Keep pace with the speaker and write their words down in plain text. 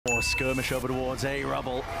a skirmish over towards A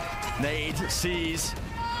rubble. Nade sees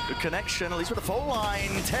the connection, at least with the full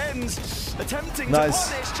line. Tens attempting to punish,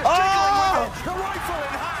 just jiggling with it. The rifle in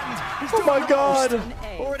hand. Oh my god.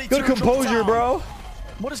 Good composure, bro.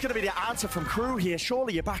 What is going to be the answer from Crew here?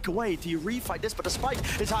 Surely you back away. Do you refight this? But despite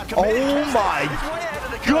his hard commitment, oh my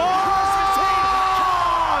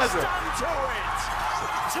god!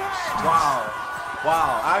 Wow.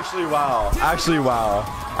 Wow. Actually, wow. Actually, wow.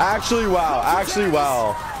 Actually, wow. Actually,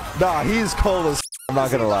 wow. Nah, he's cold as I'm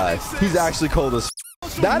not gonna lie. He's actually cold as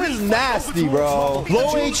that is nasty, bro.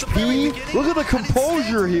 Low HP. Look at the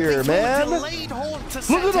composure here, man. Look at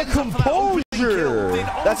the composure.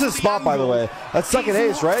 That's his spot, by the way. That's second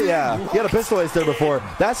ace, right? Yeah. He had a pistol ace there before.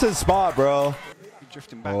 That's his spot, bro.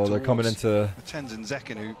 Oh, they're coming into Tens and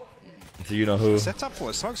Zekken, who you know who. Set up for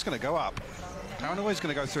us. Smoke's going to go up. Paranoia's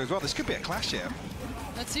going to go through as well. This could be a clash here.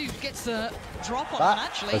 Let's see who gets the drop on him,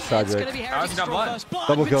 actually. That's tragic. It's going to be Heritage first.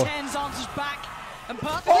 Double kill. Tens answers back. And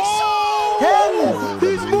perfectly oh!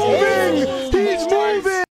 He's moving! He's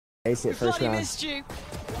moving! Ace it first round. Missed you.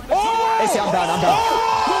 Oh! Ace it, I'm down, I'm down.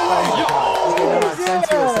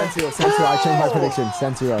 Sentinel, I changed my prediction.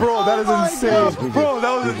 Sentinel. Bro, that is insane. Bro,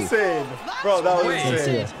 that was insane. Bro, that was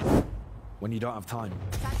insane. When you don't have time.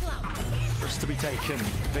 First to be taken.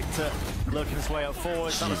 Victor looking his way up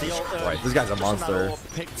forward. Right, this guy's a monster.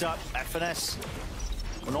 Picked up FNS.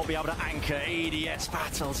 Will not be able to anchor ADS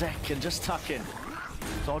battle. Zekken just tucking.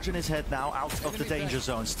 Dodging his head now out of the danger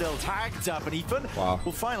zone. Still tagged up, and Ethan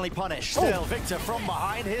will finally punish. Still, Victor from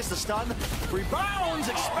behind. Here's the stun. Rebounds,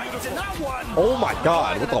 expecting that one. Oh my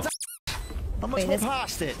god, what the f? How much more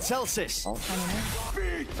past it? Celsius. Oh,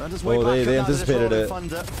 they anticipated it.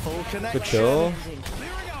 Good kill.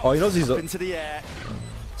 Oh, he knows he's up into the air.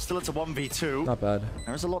 Still, it's a 1v2. Not bad.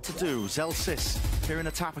 There's a lot to do. Zelsis hearing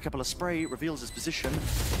a tap, a couple of spray, reveals his position.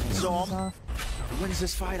 Zom wins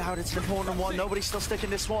this fight out. It's an important one. Nobody's still sticking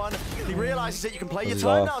this one. He realizes it. You can play your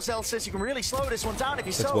time now, Zelsis. You can really slow this one down if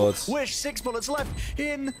you so wish. 6 bullets left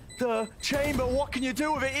in the chamber. What can you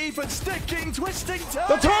do with it? Ethan sticking, twisting, turning.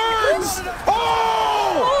 The turns!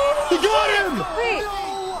 Oh! He got him!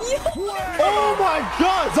 Oh my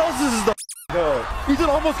god! Zelsis is the Ethan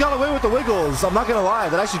almost got away with the wiggles. I'm not gonna lie,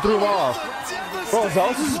 that actually threw him off. Bro,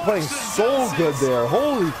 Zelsis is playing so good there.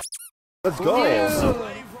 Holy, let's go.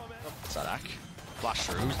 Tarik, flash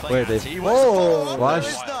through. Wait,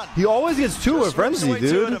 flash. He always gets 2 with frenzy,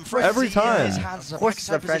 dude. Every time. Of course, it's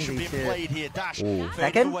a frenzy too.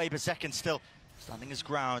 Second still standing his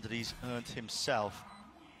ground that he's earned himself.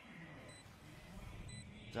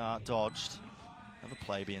 Dodged. Another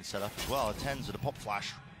play being set up as well. Tens with a pop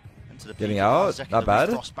flash. Getting out, not bad.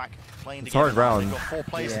 It's hard ground.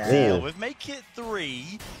 With make it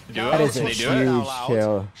 3. That is a huge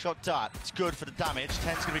kill. Shot dart. It's good for the damage.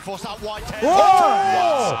 Tens gonna be forced out wide. Tens.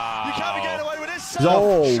 Whoa! You can't be getting away with this.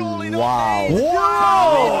 Oh wow!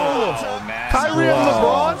 Whoa! Kyrie and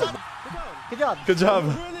LeBron. Good job. Good job.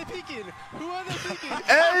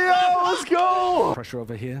 Hey yo, let's go! Pressure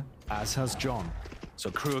over here, as has John. So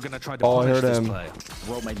Crew are going to try to punish this him. play.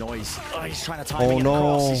 World made noise. Oh, he's trying to time him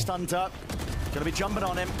across. He's stunned up. Gonna be jumping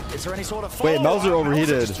on him. Is there any sort of wait, Melzer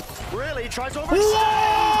overheated. Really? Tries over.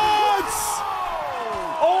 What?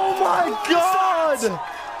 Oh my god!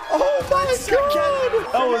 Oh my god!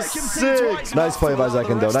 That was sick. Nice play by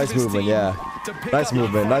Zekken though. Nice movement, yeah. Nice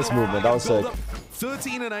movement. Nice movement. That was sick.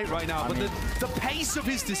 13 and 8 right now, but the pace of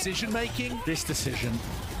his decision making. This decision.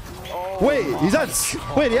 Wait, he's at.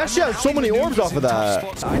 Wait, he actually has so many orbs off of that.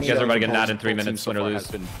 You guys are about to get an ad in 3 minutes, win or lose.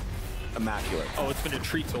 Been immaculate. Oh, it's been a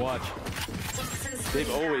treat to watch. They've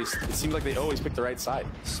always, it seems like they always pick the right side.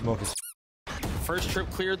 Smoke is. First trip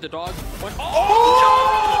cleared, the dog went.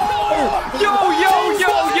 Oh! Yo!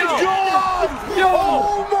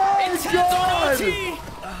 Oh my god!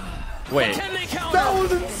 Wait. That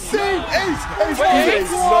was insane! Ace! That was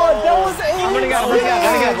running out. That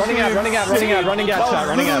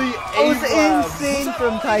was insane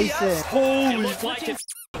from Tyson. Holy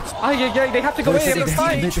they have to go in.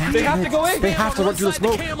 They have to go in. They have to run through the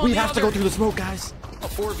smoke. We have to go through the smoke, guys. A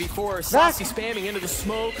 4v4, Sassy spamming into the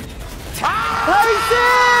smoke. Tyson!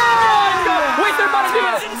 Wait, they're about to do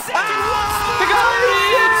it. They got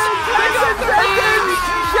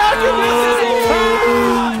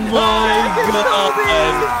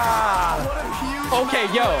Okay,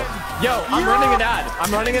 yo, I'm running an ad.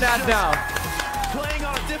 I'm running an ad now. Playing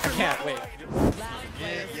on a different. I can't wait.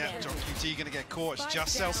 Yeah, John QT gonna get caught. It's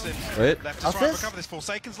just Selson. Wait. Left to try and recover this.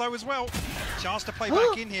 Forsaken's low as well. Chance to play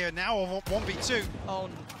back in here now on 1v2. Oh,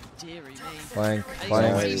 dearie me. Flank.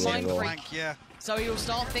 Yeah. So he'll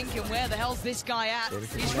start thinking, where the hell's this guy at?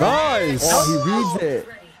 He's Nice! Oh, he reads it.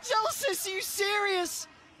 Celsius, are you serious?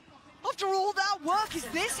 it work? Is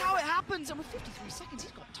this how it happens? And with 53 seconds,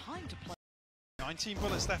 he's got time to play. 19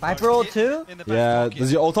 bullets left. Viper ult too? Yeah, does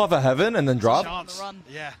he ult off at heaven and then drop?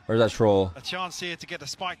 Yeah. Or is that troll? A chance here to get the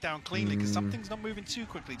spike down cleanly because something's not moving too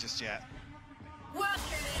quickly just yet. There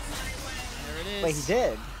it is. Wait, he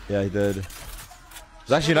did. Yeah, he did.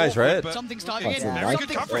 It's actually nice, right? Something's diving in. Very good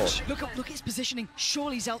coverage. Look at his positioning.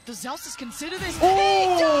 Surely does Zelsis consider this?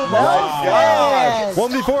 Oh my gosh!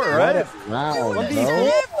 1v4, right? Round,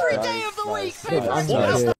 Every day of the week, people.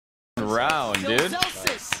 Round, dude.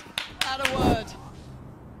 Zelsis. Add a word.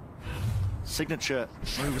 Signature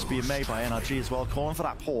moves being made by NRG as well, calling for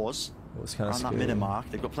that pause. It was kind of Around that scary. minute mark.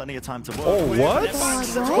 They've got plenty of time to work. Oh, with. what?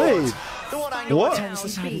 Wait. What?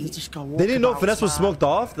 They didn't know Finesse was smoked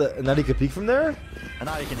off and that he could peek from there? And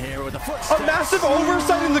now you can hear it with the footsteps. A massive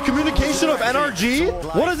oversight in the communication of NRG?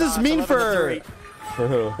 What does this mean for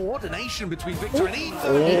who? Coordination between Victor and Ethan.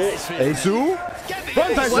 Oh, Asu?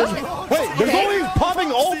 Run, Tyson! Wait, they're going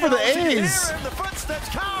popping all for the A's!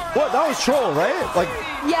 What? That was troll, right? Like,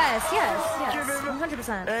 Yes,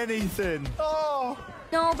 100%. Anything. Oh.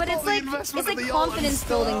 No, but it's like confidence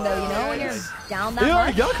building though, you know, when you're down that you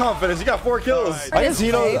already much. got confidence. You got 4 kills. I guess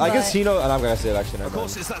he knows. And I'm gonna say it actually. Of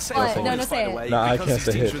course, it's that same What? No, say it. No, I can't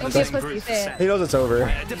say it. Don't be a pussy, say it. He knows it's over.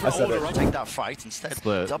 I said it. Take that fight instead.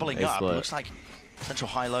 Split. Doubling A up. split. Looks like central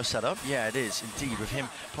high-low setup. Yeah, it is indeed. With him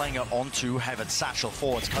playing it onto Heaven, Satchel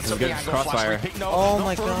forwards, cuts up the angle, crossfire. flash, no, Oh not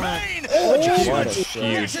my for God. Main. Oh, Just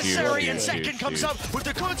huge, and second comes up with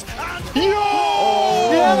the goods and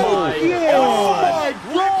Oh my god!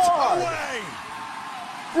 away.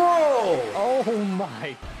 Bro! Oh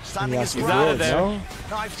my. Standing his He's out ground. of there.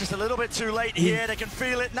 Knife just a little bit too late here. They can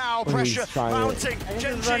feel it now. Pressure trying mounting. he's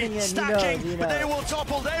Genji running in, stacking, you know. but they will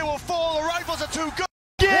topple. They will fall. The rifles are too good.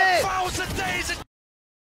 Get! 1,000 days of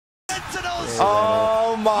Sentinels.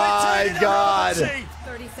 Oh my Maintaining god! their ability.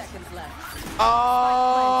 30 seconds left.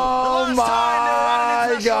 Oh The last time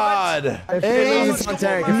they my were god! at an Hey, international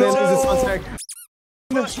Tarik. event. If they lose, it's on Tarik.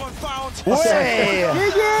 First one found. Way!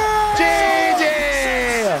 GG!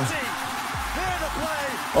 Here to play.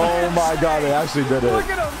 Oh my god, they actually did it. Look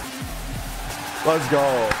at him! Let's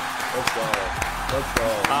go. Let's go. Let's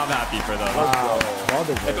go. I'm happy for them. Let's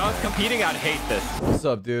go. If I was competing, I'd hate this. What's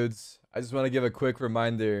up, dudes? I just want to give a quick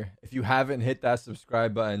reminder. If you haven't hit that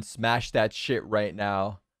subscribe button, smash that shit right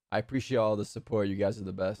now. I appreciate all the support. You guys are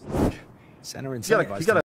the best. Center He's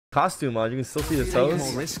got a costume on. You can still see his toes.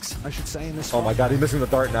 more risks, I should say, in this Oh my god, he's missing the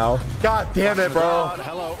dart now. God damn it, bro.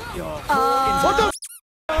 Hello. What the?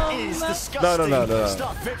 Is disgusting. No.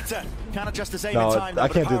 Stop Victor. Kind of just the same No, time. I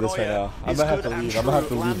can't do this right now. I'm gonna have to leave. I'm gonna have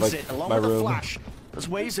to leave like my room. There's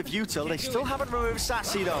waves of util. They still haven't removed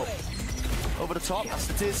Sassy though. Over the top, that's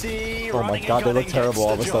the Dizzy. Oh my god, they look terrible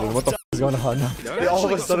all of a sudden. What the f is going on? They all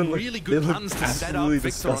of a sudden look really good plans to set up absolutely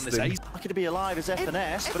Victor on this disgusting. ace. Lucky to be alive is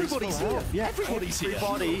FNS, but he's Everybody's still here. alive. Yeah, Everybody's here.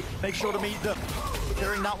 everybody. Make sure to meet them.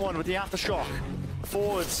 Clearing that one with the aftershock.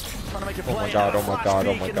 Forwards, trying to make a play. Oh my god, oh my god,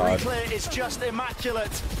 oh my god. It's just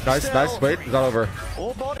immaculate. Nice, Still, nice. Wait, it's not over.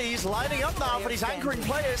 all bodies lining up now for these anchoring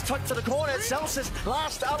players. Tucked to the corner. Celsius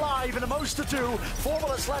last alive and the most to do. 4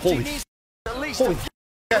 bullets left. Holy He needs at least Holy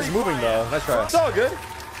guy's moving though. Nice try. It's all good.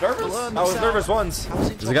 Nervous? I was nervous once.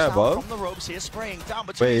 Is the guy above?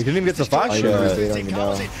 Wait, he didn't even get to flash yet.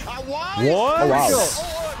 What? Oh, wow.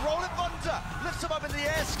 Lifts him up in the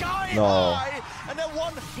air, sky No. high, and then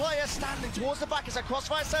one player standing towards the back as a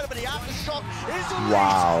crossfire setup, but the aftershock is unleashed.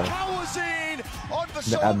 Wow. Kawazine on for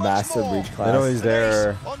so A much massive more. reach class. I know he's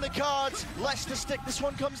there. On the cards, Leicester stick. This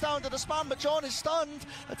one comes down to the spam, but John is stunned.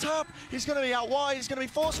 A tap. He's going to be out wide. He's going to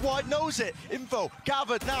be forced wide. Knows it. Info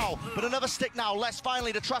gathered now, but another stick now. Les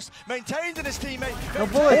finally the trust maintained in his teammate. No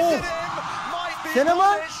bullet. Maintained in him. Might be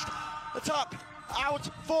Cinema? punished. The tap. Out,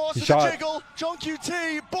 force He with shot. the jiggle. John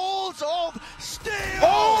QT, balls of steel.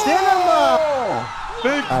 Cinema!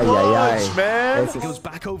 Big Ay, punch, ay, ay. man. It goes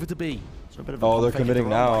back over to B. So a bit of a Oh, they're fake committing throw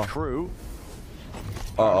by now. Crew.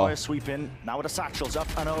 Uh-oh. Sweep in. Now with the satchels up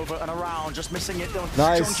and over and around, just missing it.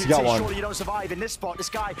 Nice, John you got QT, one. surely you don't survive in this spot. This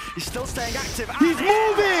guy is still staying active. He's And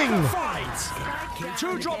moving! Fight.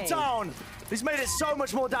 2 drop down. He's made it so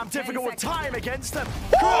much more damn difficult with time against them.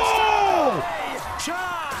 Oh!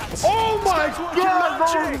 Chance. Oh my god,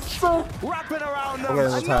 Magic. bro! Wrapping around them. Okay,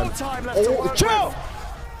 no And time. no time left to Oh, work chill! with.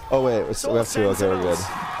 Oh wait, we have 2. Okay, we're good.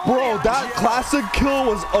 Bro, that classic kill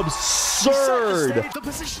was absurd. The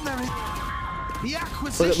position they're in. The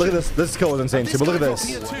acquisition. Look at this. This kill was insane too. But look at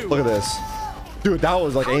this. Look at this. Dude, that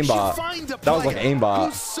was like aimbot. That was like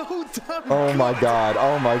aimbot. So damn Oh my god.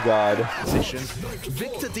 Oh my god. position.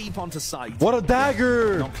 Victor deep onto site. What a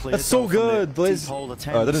dagger! Not cleared That's so though from the good. Blaze. deep hole Oh,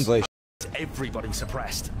 attempts. that didn't blaze. everybody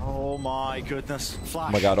suppressed. Oh my goodness. Flash.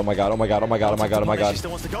 Oh my god, oh my god, oh my god, oh my god, oh my god, oh my god. She still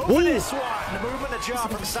wants to go for this one. The movement ajar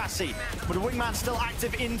from Sassy. But the wingman still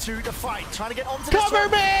active into the fight. Trying to get onto this. Cover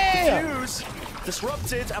me! Fuse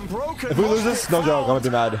disrupted and broken. If we lose this, no joke, I'm gonna be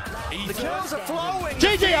mad. The kills are flowing.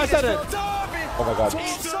 GG, I said it! Oh my god.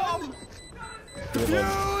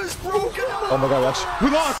 Fuse broken. Oh my god, watch. We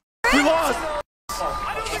lost! We lost!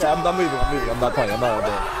 Yeah, I'm leaving, I'm leaving. I'm not playing, I'm not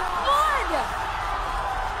playing.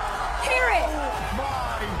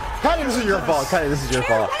 Kylie, this is your fault. Kylie, this is your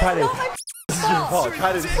fault. Kylie, this is your fault.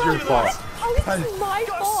 Kylie, this is your fault. Oh, this is my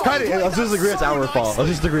fault. Kylie, let's just agree it's our fault. Let's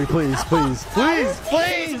just agree, please, please, please,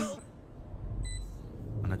 please.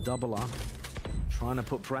 And a double up. Trying to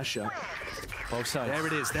put pressure. Both sides. There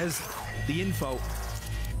it is. There's the info.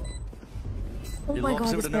 Oh my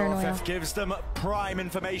god, this paranoia. Gives them prime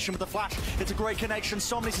information with the flash. It's a great connection.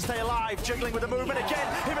 Som needs to stay alive. Jiggling with the movement again.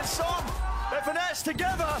 Him and Som. They're finesse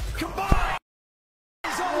together. Combined.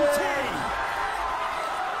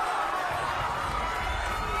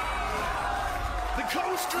 The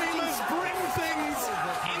co-streamers bring things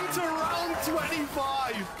into round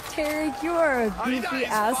 25. Tarik, you are a goofy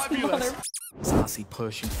ass mother. Sassy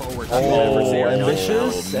pushing forward. Oh,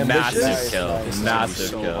 ambitious. Massive kill. Massive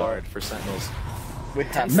so kill. hard for Sentinels.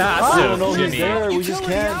 Massive. We just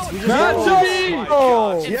can't. We just Massive.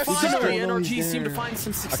 Oh, Yes, finally, NRG seem to find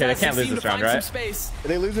some success. Okay, they can't lose this round, right? If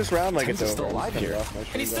they lose this round, like it's over. Still alive here.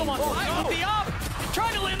 And he's still on the up.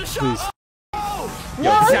 Trying to land the shot.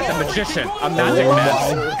 Yo, he's got the magician. A magic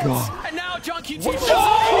man. God. And now John QT.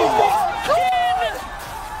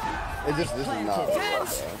 This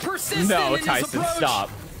is not. No, Tyson, stop.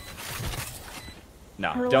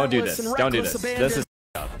 No, don't do this. Don't do this. This is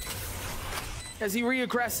As he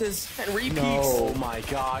reaggresses and repeats. Oh my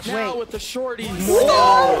gosh. Now with the shorties.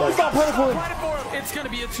 Oh, stop It's going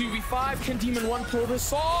to be a 2v5. Can Demon 1 pull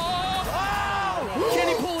this off? Oh! Can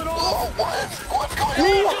he pull it off? What's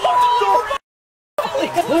going on?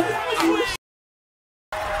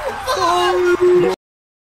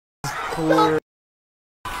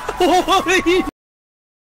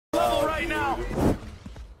 Right now.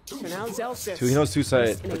 So now Zelsis. He knows two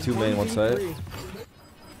side, two main, one side.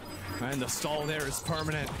 And the stall there is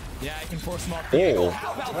permanent. Yeah, I can force him off. Oh.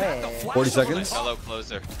 40 seconds. Hello,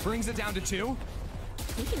 closer. Brings it down to 2.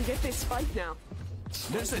 He can get this fight now.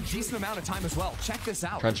 There's a decent amount of time as well. Check this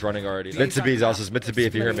out. Trench running already. Mid to B, Zelsis. Mid to B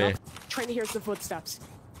if you hear me. Trent hears the footsteps.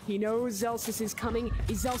 He knows Zelsis is coming.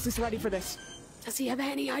 Is Zelsis ready for this? Does he have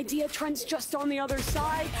any idea Trent's just on the other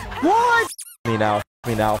side? What? Me now.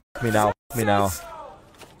 Me now. Me now. Me now.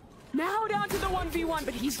 Now down to the 1v1,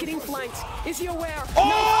 but he's getting flanked. Is he aware?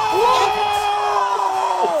 Oh!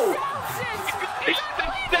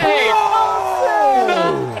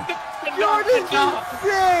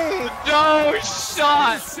 No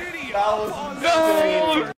shot!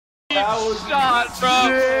 No shot, bro!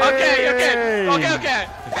 Okay.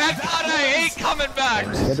 And God, I hate coming back!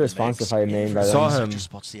 Good response if I main by Saw him.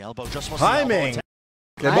 Timing!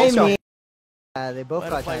 Timing! They both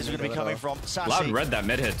Where got the players are timing. going to be coming from. Loud Sassy. read that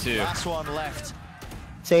mid hit too. Last one left.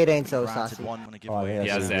 Say it ain't so, Granted, Sassy. one wanna give Oh, away.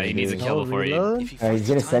 yeah, Yeah, he needs a kill before you. Reload? He's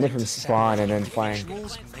gonna send it from spawn and then flank.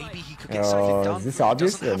 Maybe he could get something done. Is this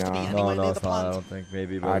obvious or no? No, it's not. I don't think.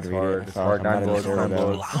 Maybe, but I'd it's read hard. it. It's hard. I'm not 9 sure blows. 9 though.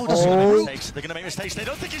 blows. Loud is going to make mistakes. They're going to make mistakes. They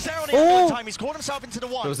don't think he's there on the other time. He's caught himself into the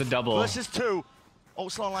 1. It was a double. Versus 2.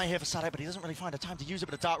 Also online here for Saturday, but he doesn't really find a time to use it,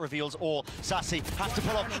 but the dart reveals all. Sassy has to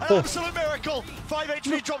pull off an absolute miracle. 5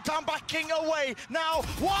 HP drop down, backing away. Now,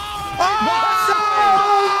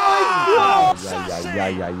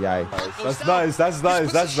 That's nice. That's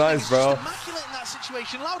nice. That's nice, bro. Immaculate in that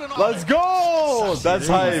situation. Loud and Let's go. That's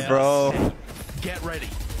hype, bro. Get ready.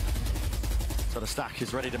 So the stack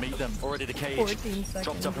is ready to meet them. Already the cage 14 seconds.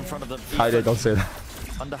 dropped up in front of them. Hyde, don't say that.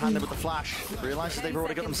 Underhanded with the flash. Realizes they've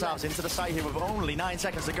already got themselves into the site here with only 9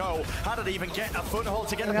 seconds to go. How did they even get a foothold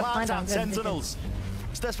to get the plant down? Sentinels.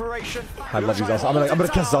 It's desperation. I love you, Zelsis. I'm gonna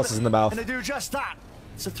kiss Zelsis in the mouth. And they do just that.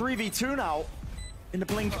 It's a 3v2 now. In the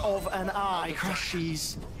blink of an eye.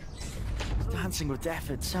 Crashies dancing with death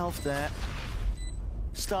itself there.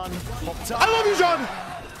 Stun. Popped up. I love you, John.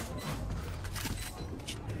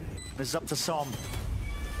 This is up to Som.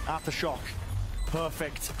 Aftershock.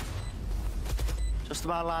 Perfect. Just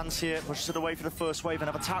about lands here, pushes it away for the first wave, and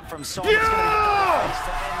an attack from Som. Yeah!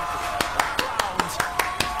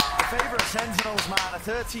 The favorite Sentinels, man, a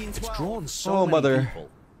 13-12. It's drawn so many people,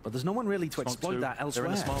 but there's no one really to exploit that They're elsewhere.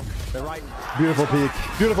 in the smoke. They're right. Beautiful peek.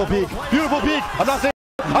 Beautiful peek. Beautiful peek. I'm not saying.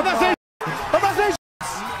 I'm not saying. I'm not saying.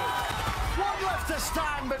 One left to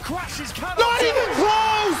stand, but Crashes cannot. Not even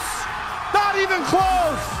close. Not even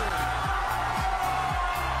close.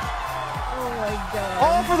 Oh my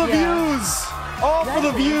All for the views. All for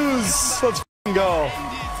the views. Let's go.